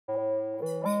With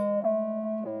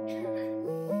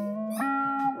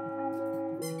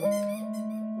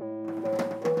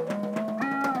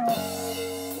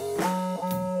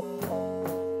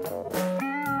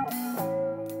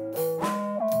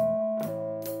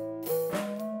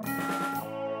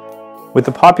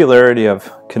the popularity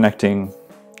of connecting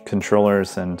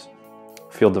controllers and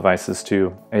field devices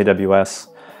to AWS,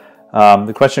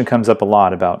 the question comes up a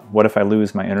lot about what if I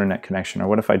lose my internet connection, or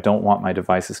what if I don't want my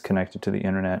devices connected to the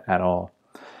internet at all?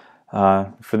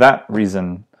 For that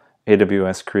reason,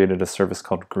 AWS created a service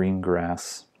called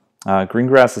Greengrass.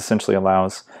 Greengrass essentially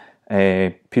allows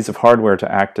a piece of hardware to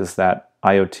act as that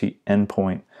IoT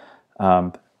endpoint,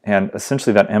 and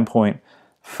essentially that endpoint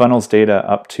funnels data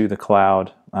up to the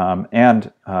cloud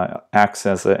and acts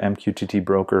as a MQTT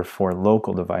broker for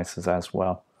local devices as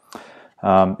well.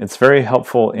 It's very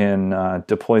helpful in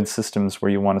deployed systems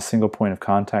where you want a single point of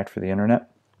contact for the internet.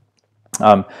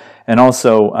 And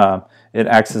also it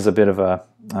acts as a bit of a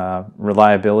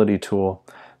reliability tool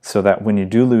so that when you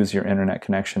do lose your internet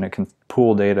connection, it can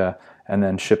pool data and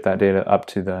then ship that data up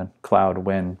to the cloud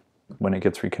when it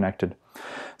gets reconnected.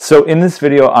 So in this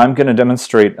video, I'm going to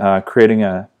demonstrate creating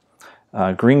a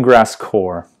Greengrass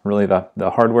core, really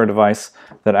the hardware device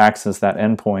that acts as that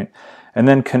endpoint, and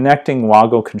then connecting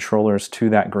WAGO controllers to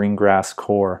that Greengrass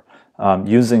core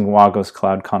using WAGO's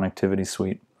Cloud Connectivity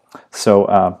Suite. So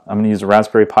I'm going to use a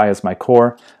Raspberry Pi as my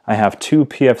core. I have two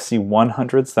PFC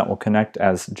 100s that will connect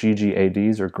as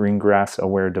GGADs, or Greengrass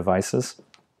Aware Devices.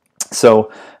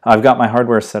 So I've got my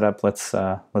hardware set up. Let's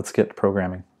get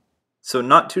programming. So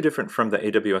not too different from the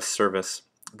AWS service,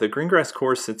 the Greengrass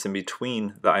core sits in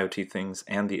between the IoT Things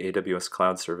and the AWS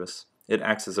Cloud Service. It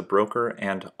acts as a broker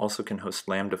and also can host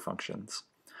Lambda functions.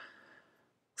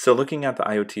 So looking at the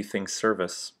IoT Things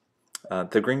service,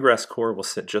 the Greengrass core will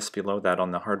sit just below that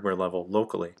on the hardware level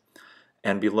locally,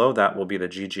 and below that will be the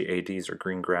GGADs, or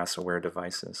Greengrass Aware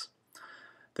Devices.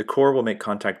 The core will make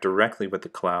contact directly with the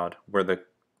cloud, where the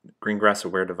Greengrass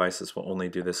Aware Devices will only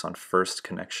do this on first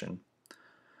connection.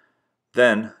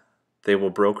 Then they will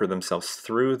broker themselves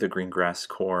through the Greengrass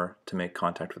core to make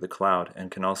contact with the cloud,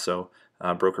 and can also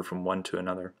broker from one to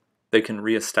another. They can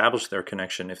reestablish their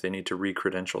connection if they need to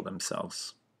re-credential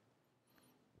themselves.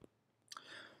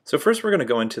 So first we're going to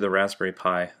go into the Raspberry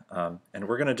Pi, and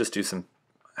we're going to just do some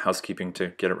housekeeping to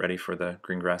get it ready for the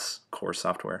Greengrass core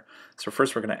software. So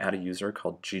first we're going to add a user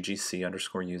called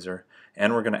ggc_user,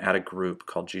 and we're going to add a group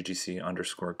called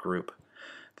ggc_group.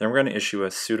 Then we're going to issue a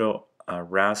sudo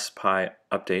raspi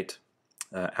update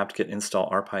apt-get install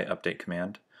rpi update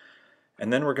command,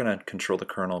 and then we're going to control the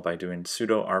kernel by doing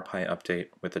sudo rpi update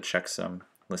with the checksum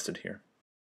listed here.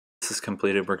 This is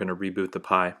completed. We're going to reboot the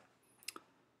Pi.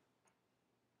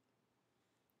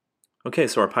 Okay,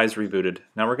 so our Pi is rebooted.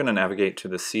 Now we're going to navigate to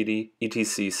the cd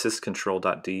etc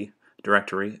syscontrol.d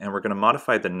directory, and we're going to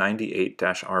modify the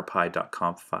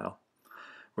 98-rpi.conf file.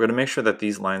 We're going to make sure that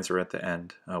these lines are at the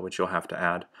end, which you'll have to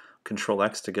add. Control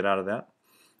X to get out of that,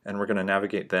 and we're going to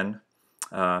navigate then.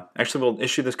 Actually, we'll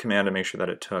issue this command to make sure that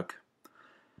it took.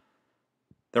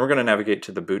 Then we're going to navigate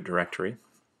to the boot directory,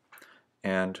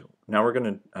 and now we're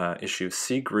going to issue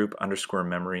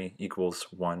cgroup_memory equals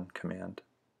 1 command.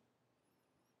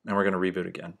 And we're going to reboot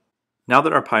again. Now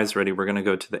that our Pi is ready, we're going to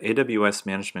go to the AWS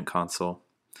Management Console.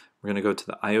 We're going to go to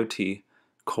the IoT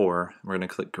core. We're going to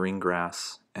click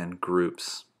Greengrass and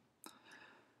Groups.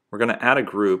 We're going to add a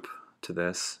group to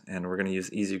this, and we're going to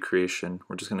use easy creation.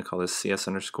 We're just going to call this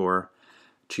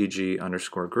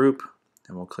cs_gg_group,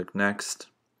 and we'll click Next.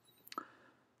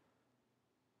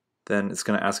 Then it's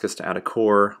going to ask us to add a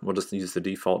core. We'll just use the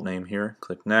default name here.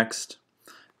 Click Next.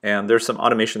 And there's some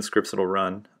automation scripts that'll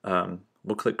run.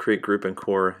 We'll click Create Group and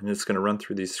Core, and it's going to run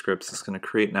through these scripts. It's going to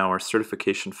create now our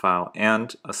certification file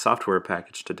and a software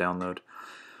package to download.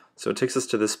 So it takes us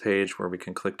to this page where we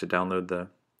can click to download the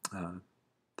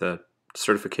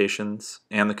certifications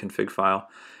and the config file.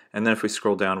 And then if we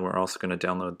scroll down, we're also going to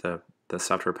download the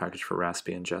software package for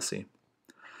Raspi and Jessie.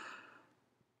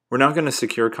 We're now going to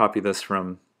secure copy this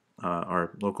from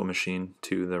our local machine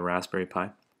to the Raspberry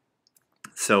Pi.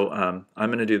 So I'm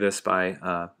going to do this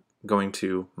by going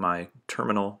to my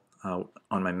terminal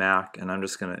on my Mac, and I'm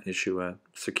just going to issue a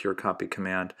secure copy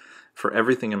command for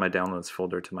everything in my downloads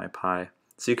folder to my Pi.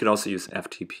 So you could also use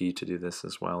FTP to do this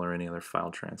as well, or any other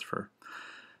file transfer.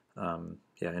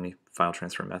 Any file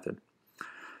transfer method.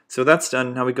 So that's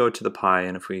done. Now we go to the Pi,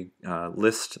 and if we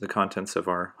list the contents of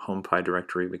our home Pi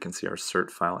directory, we can see our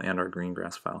cert file and our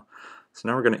Greengrass file. So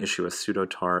now we're going to issue a sudo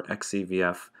tar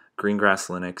xevf Greengrass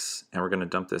Linux, and we're going to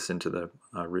dump this into the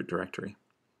root directory.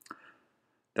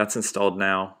 That's installed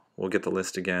now. We'll get the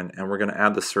list again, and we're going to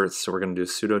add the certs. So we're going to do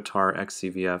sudo tar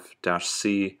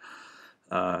xevf-c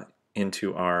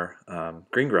into our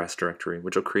Greengrass directory,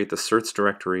 which will create the certs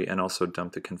directory and also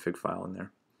dump the config file in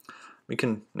there. We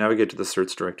can navigate to the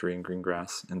certs directory in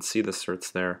Greengrass and see the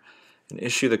certs there and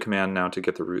issue the command now to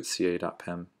get the root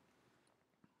ca.pem.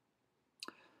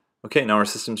 Okay, now our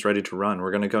system's ready to run.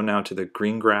 We're going to go now to the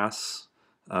Greengrass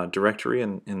directory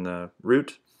in the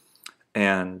root,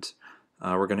 and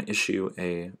we're going to issue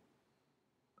a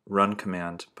run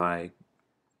command by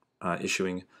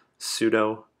issuing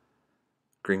sudo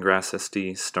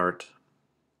greengrass-sd start,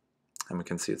 and we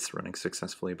can see it's running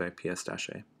successfully by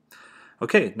ps-a.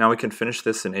 Okay, now we can finish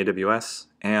this in AWS,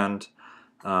 and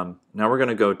now we're going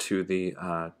to go to the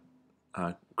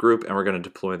group and we're going to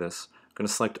deploy this. I'm going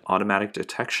to select automatic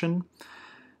detection,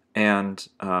 and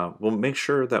we'll make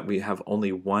sure that we have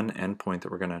only one endpoint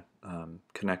that we're going to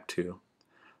connect to.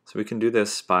 So we can do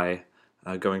this by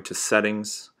going to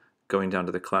settings, going down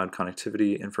to the cloud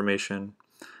connectivity information,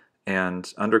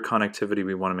 and under connectivity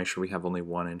we want to make sure we have only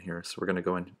one in here. So we're going to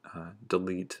go and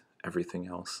delete everything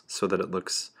else so that it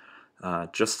looks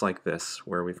just like this,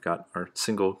 where we've got our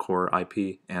single core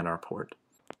IP and our port.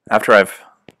 After I've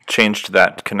changed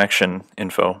that connection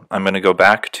info, I'm going to go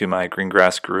back to my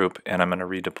Greengrass group and I'm going to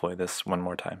redeploy this one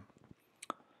more time.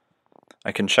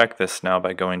 I can check this now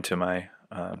by going to my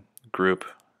group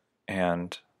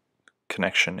and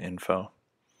connection info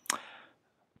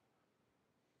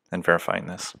and verifying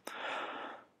this.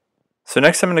 So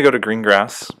next I'm going to go to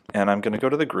Greengrass, and I'm going to go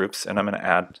to the groups, and I'm going to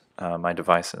add my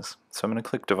devices. So I'm going to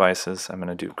click devices, I'm going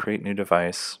to do create new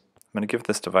device. I'm going to give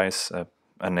this device a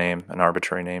name, an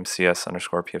arbitrary name,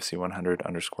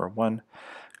 CS_PFC100_1.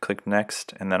 Click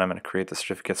next, and then I'm going to create the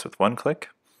certificates with one click,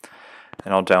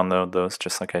 and I'll download those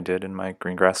just like I did in my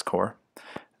Greengrass core.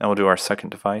 Now we'll do our second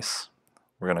device.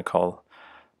 We're going to call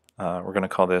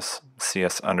this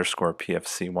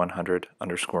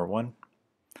CS_PFC100_1.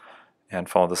 and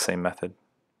follow the same method.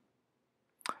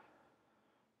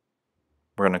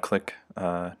 We're going to click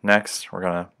next. We're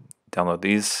going to download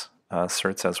these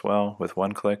certs as well with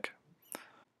one click,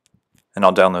 and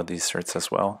I'll download these certs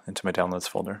as well into my downloads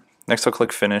folder. Next I'll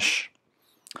click finish,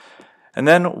 and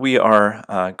then we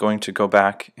are going to go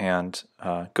back and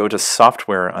go to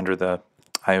software under the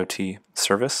IoT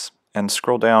service and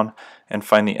scroll down and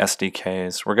find the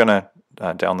SDKs. We're going to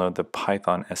download the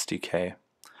Python SDK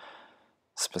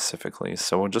specifically.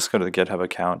 So we'll just go to the GitHub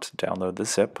account, download the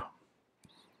zip.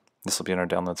 This will be in our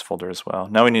downloads folder as well.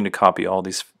 Now we need to copy all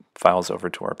these files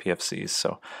over to our PFCs.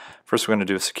 So first we're going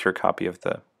to do a secure copy of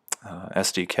the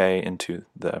SDK into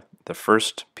the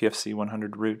first PFC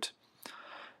 100 root,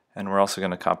 and we're also going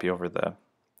to copy over the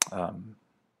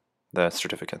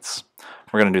certificates.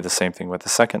 We're going to do the same thing with the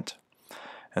second.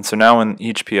 And so now in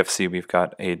each PFC we've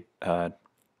got a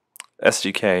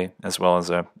SDK as well as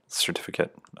a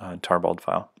certificate tarballed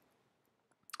file.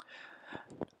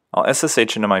 I'll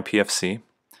SSH into my PFC,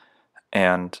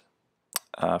 and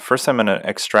first I'm going to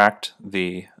extract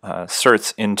the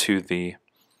certs into the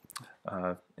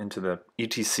etc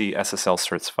SSL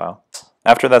certs file.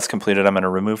 After that's completed, I'm going to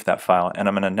remove that file and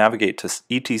I'm going to navigate to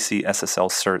etc SSL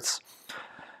certs.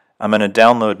 I'm going to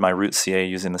download my root CA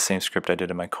using the same script I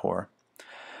did in my core.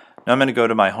 Now I'm going to go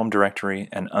to my home directory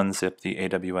and unzip the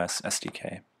AWS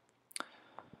SDK.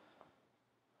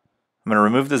 I'm going to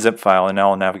remove the zip file, and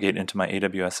now I'll navigate into my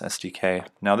AWS SDK.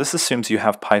 Now this assumes you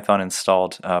have Python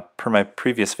installed. Per my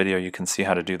previous video, you can see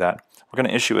how to do that. We're going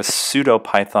to issue a sudo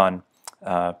python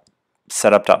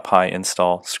setup.py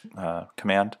install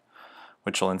command,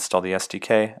 which will install the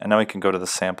SDK, and now we can go to the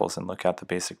samples and look at the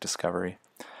basic discovery.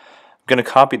 I'm going to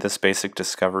copy this basic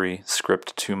discovery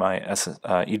script to my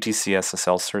etc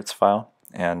SSL certs file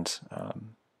and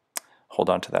hold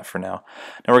on to that for now.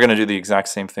 Now we're going to do the exact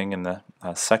same thing in the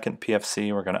second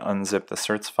PFC. We're going to unzip the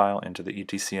certs file into the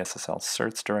etc SSL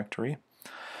certs directory.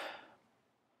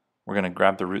 We're going to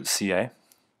grab the root CA.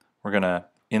 We're going to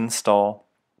install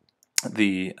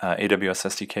the AWS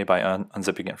SDK by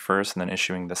unzipping it first and then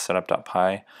issuing the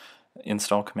setup.py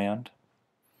install command.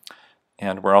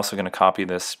 And we're also going to copy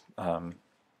this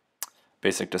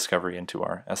basic discovery into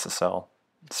our SSL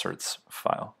certs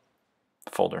file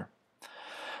folder.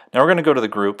 Now we're going to go to the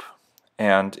group,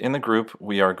 and in the group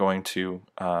we are going to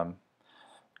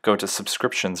go to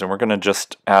subscriptions, and we're going to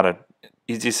just add an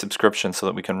easy subscription so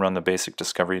that we can run the basic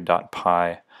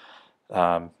discovery.py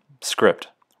script.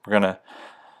 We're going to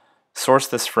source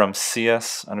this from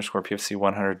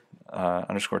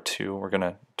CS_PFC100_2. We're going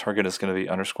to target is going to be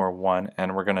 _1,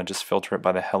 and we're going to just filter it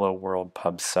by the hello world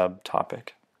pub sub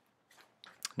topic.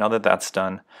 Now that that's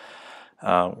done,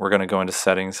 we're going to go into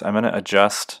settings. I'm going to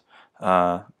adjust,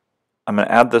 I'm going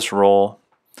to add this role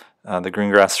the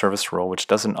Greengrass service rule, which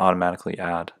doesn't automatically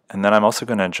add. And then I'm also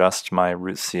going to adjust my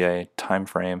root CA time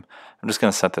frame. I'm just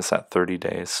going to set this at 30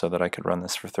 days so that I could run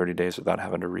this for 30 days without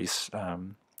having to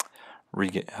reacquire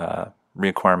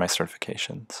my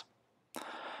certifications.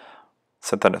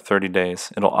 Set that at 30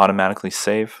 days. It'll automatically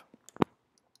save.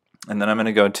 And then I'm going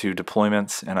to go to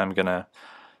deployments, and I'm going to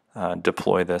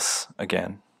deploy this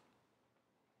again.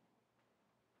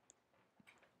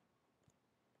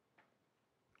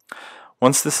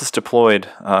 Once this is deployed,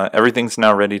 everything's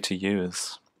now ready to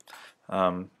use.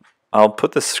 I'll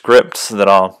put the scripts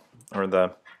or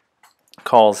the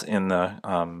calls in the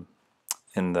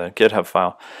GitHub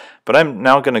file, but I'm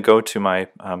now going to go to my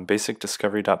basic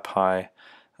discovery.py,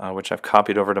 which I've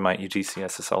copied over to my etc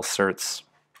SSL certs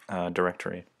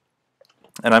directory.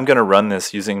 And I'm going to run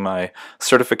this using my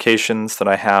certifications that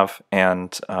I have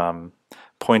and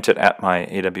point it at my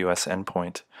AWS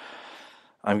endpoint.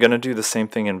 I'm going to do the same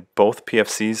thing in both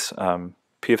PFCs.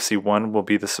 PFC1 will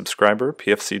be the subscriber,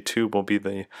 PFC2 will be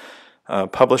the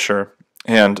publisher,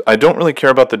 and I don't really care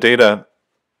about the data.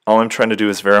 All I'm trying to do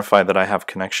is verify that I have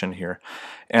connection here.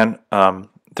 And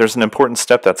there's an important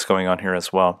step that's going on here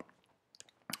as well,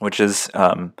 which is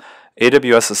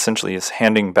AWS essentially is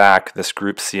handing back this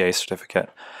group CA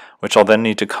certificate, which I'll then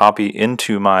need to copy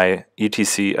into my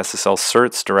etc SSL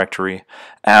certs directory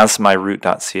as my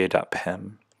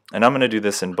root.ca.pem. And I'm going to do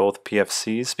this in both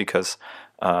PFCs because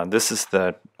this is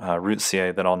the root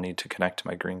CA that I'll need to connect to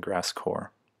my Greengrass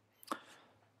core.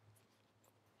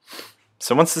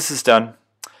 So once this is done,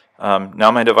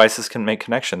 now my devices can make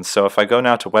connections. So if I go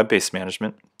now to web-based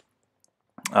management,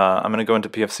 I'm going to go into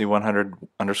PFC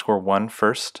 100_1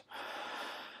 first.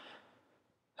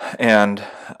 And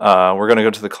we're going to go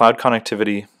to the cloud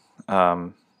connectivity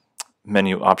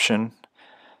menu option,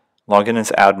 log in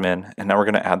as admin, and now we're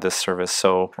going to add this service.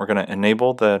 So we're going to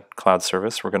enable the cloud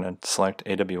service. We're going to select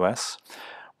AWS.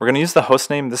 We're going to use the host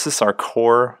name. This is our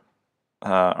core,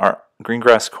 our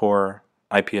Greengrass core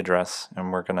IP address,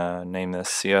 and we're going to name this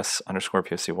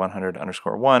CS_PFC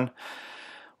 100_1.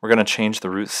 We're going to change the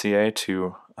root CA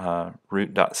to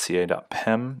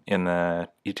root.ca.pem in the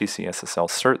etc SSL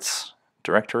certs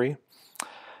directory,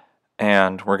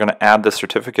 and we're going to add the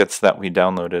certificates that we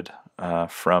downloaded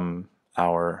from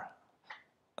our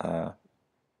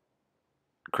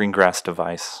Greengrass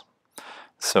device.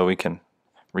 So we can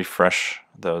refresh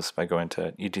those by going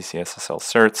to etc SSL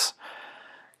certs,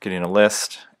 getting a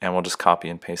list, and we'll just copy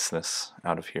and paste this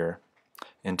out of here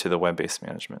into the web-based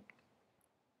management.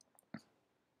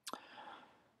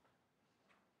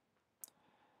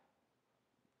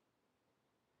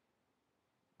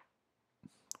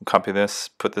 Copy this,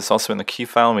 put this also in the key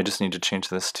file, and we just need to change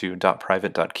this to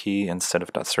 .private.key instead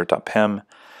of .cert.pem.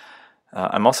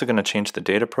 I'm also going to change the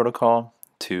data protocol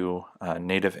to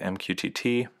native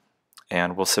MQTT,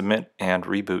 and we'll submit and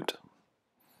reboot.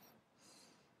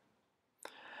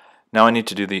 Now I need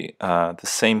to do the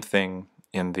same thing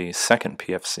in the second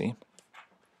PFC,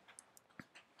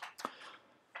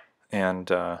 and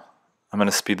I'm going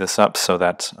to speed this up so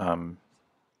that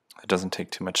it doesn't take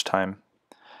too much time.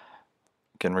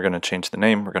 Again, we're going to change the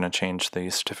name, we're going to change the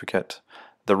certificate,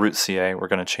 the root CA, we're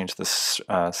going to change this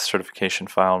certification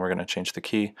file, and we're going to change the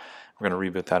key. We're going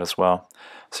to reboot that as well.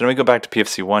 So when we go back to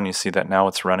PFC1, you see that now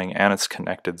it's running and it's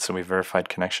connected. So we verified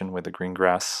connection with the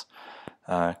Greengrass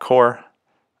core,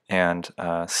 and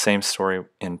same story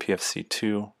in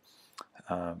PFC2.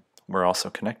 We're also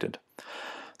connected.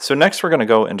 So next we're going to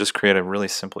go and just create a really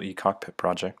simple eCockpit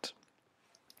project.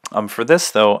 For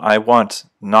this, though, I want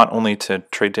not only to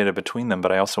trade data between them,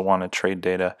 but I also want to trade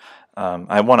data.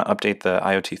 I want to update the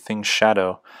IoT Things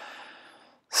shadow.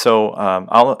 So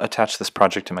I'll attach this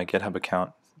project to my GitHub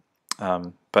account.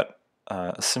 But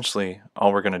essentially,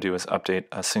 all we're going to do is update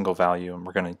a single value, and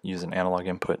we're going to use an analog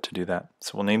input to do that.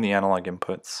 So we'll name the analog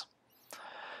inputs.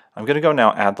 I'm going to go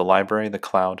now add the library, the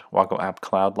cloud, WAGO App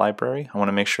Cloud library. I want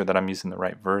to make sure that I'm using the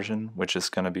right version, which is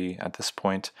going to be, at this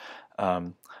point,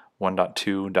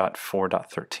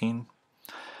 1.2.4.13.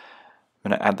 I'm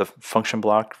going to add the function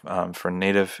block for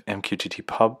native MQTT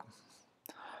pub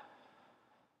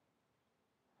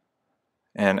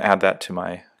and add that to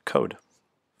my code.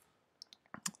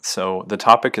 So the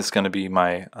topic is going to be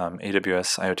my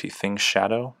AWS IoT Things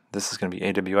shadow. This is going to be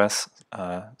AWS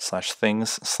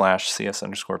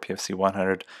 /things/CS_PFC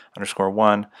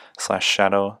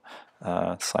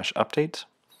 100_1/shadow/update.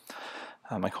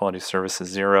 My quality of service is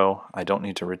 0. I don't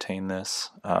need to retain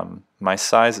this. My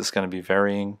size is going to be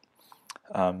varying,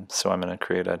 so I'm going to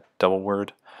create a double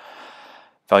word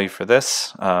value for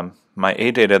this. My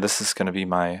A data, this is going to be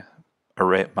my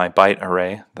array, my byte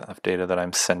array of data that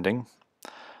I'm sending.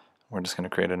 We're just going to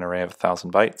create an array of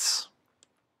 1,000 bytes.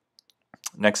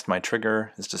 Next, my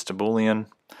trigger is just a Boolean.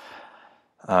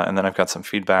 And then I've got some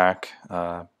feedback,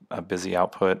 a busy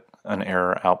output, an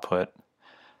error output,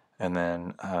 and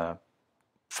then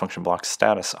function block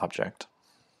status object.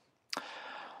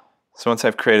 So once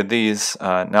I've created these,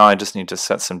 now I just need to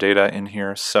set some data in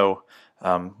here. So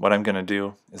what I'm going to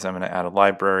do is I'm going to add a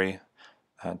library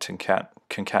to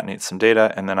concatenate some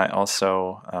data, and then I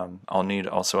also I'll need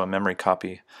also a memory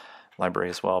copy library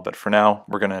as well. But for now,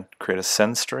 we're going to create a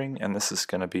send string, and this is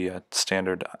going to be a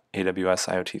standard AWS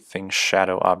IoT Things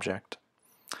shadow object.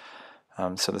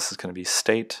 So this is going to be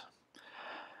state,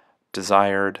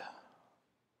 desired,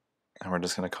 and we're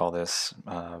just going to call this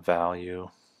value.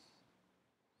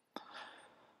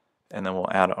 And then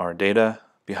we'll add our data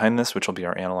behind this, which will be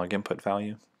our analog input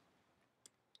value.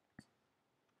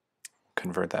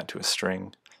 Convert that to a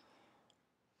string.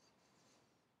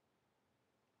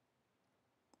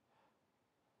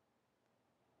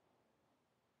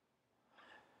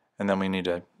 And then we need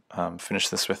to finish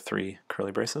this with 3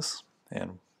 curly braces,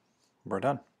 and we're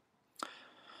done.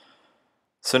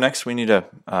 So next we need to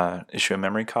issue a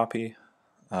memory copy.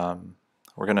 We're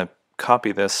going to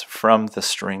copy this from the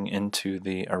string into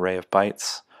the array of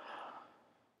bytes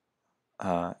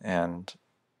and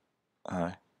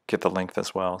get the length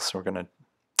as well. So we're going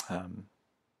to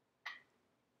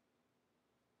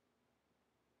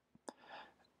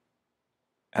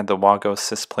add the WAGO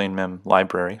sysplanemem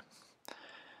library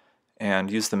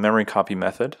and use the memory copy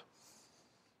method.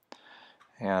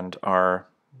 And our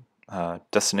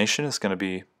destination is going to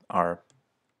be our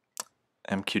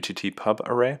MQTT pub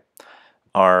array.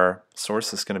 Our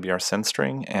source is going to be our send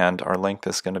string, and our length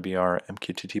is going to be our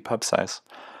MQTT pub size.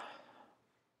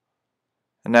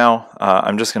 And now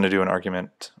I'm just going to do an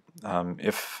argument.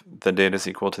 If the data is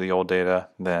equal to the old data,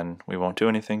 then we won't do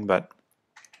anything, but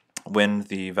when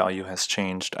the value has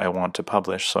changed, I want to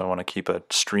publish, so I want to keep a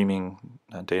streaming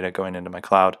data going into my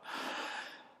cloud.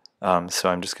 So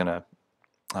I'm just going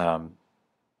to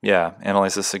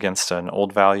analyze this against an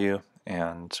old value,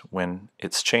 and when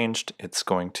it's changed, it's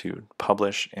going to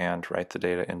publish and write the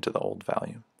data into the old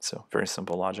value. So very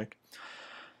simple logic.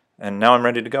 And now I'm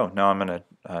ready to go. Now I'm going to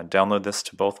download this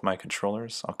to both my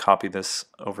controllers. I'll copy this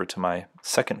over to my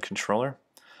second controller,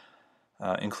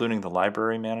 including the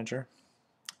library manager.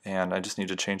 And I just need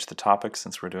to change the topic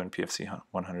since we're doing PFC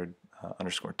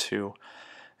 100_2.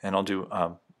 And I'll do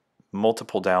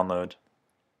multiple download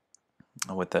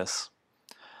with this.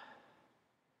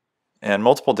 And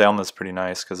multiple download is pretty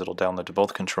nice because it'll download to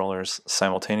both controllers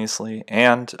simultaneously,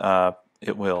 and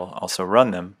it will also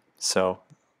run them. So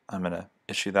I'm going to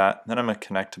issue that. Then I'm going to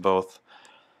connect to both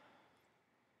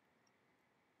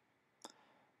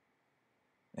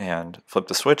and flip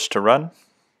the switch to run.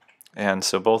 And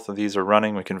so both of these are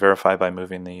running. We can verify by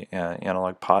moving the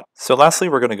analog pot. So lastly,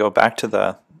 we're going to go back to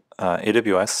the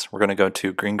AWS. We're going to go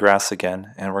to Greengrass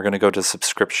again, and we're going to go to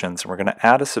subscriptions. And we're going to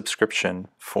add a subscription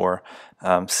for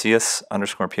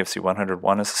CS_PFC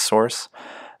 101 as a source.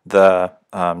 The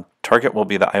target will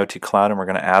be the IoT cloud, and we're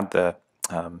going to add the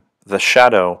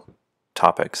shadow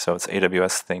topic. So it's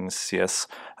AWS Things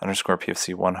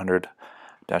CS_PFC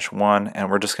 100-1, and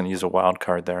we're just going to use a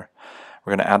wildcard there.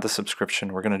 We're going to add the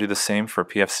subscription. We're going to do the same for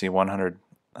PFC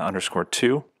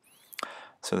 100_2.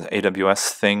 So the AWS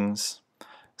Things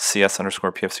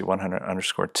CS_PFC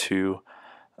 100_2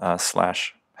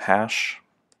 /#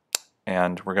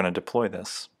 and we're going to deploy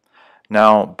this.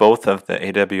 Now both of the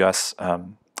AWS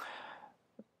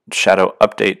shadow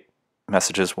update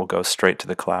messages will go straight to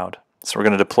the cloud. So we're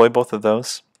going to deploy both of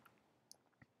those,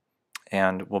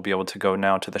 and we'll be able to go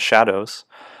now to the shadows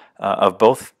of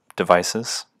both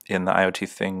devices in the IoT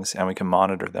Things, and we can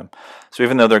monitor them. So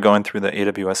even though they're going through the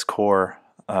AWS core,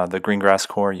 the Greengrass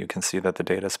core, you can see that the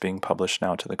data is being published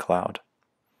now to the cloud.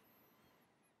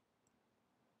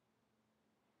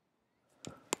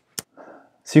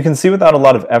 So you can see without a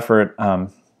lot of effort,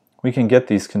 we can get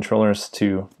these controllers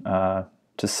to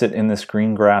sit in this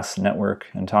Greengrass network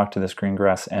and talk to this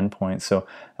Greengrass endpoint. So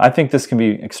I think this can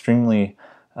be extremely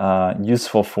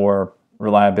useful for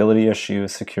reliability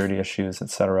issues, security issues,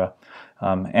 etc.,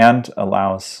 and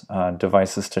allows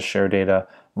devices to share data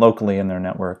locally in their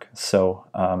network. So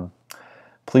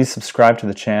please subscribe to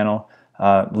the channel,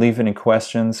 leave any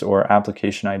questions or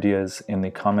application ideas in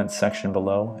the comments section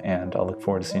below, and I'll look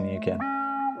forward to seeing you again.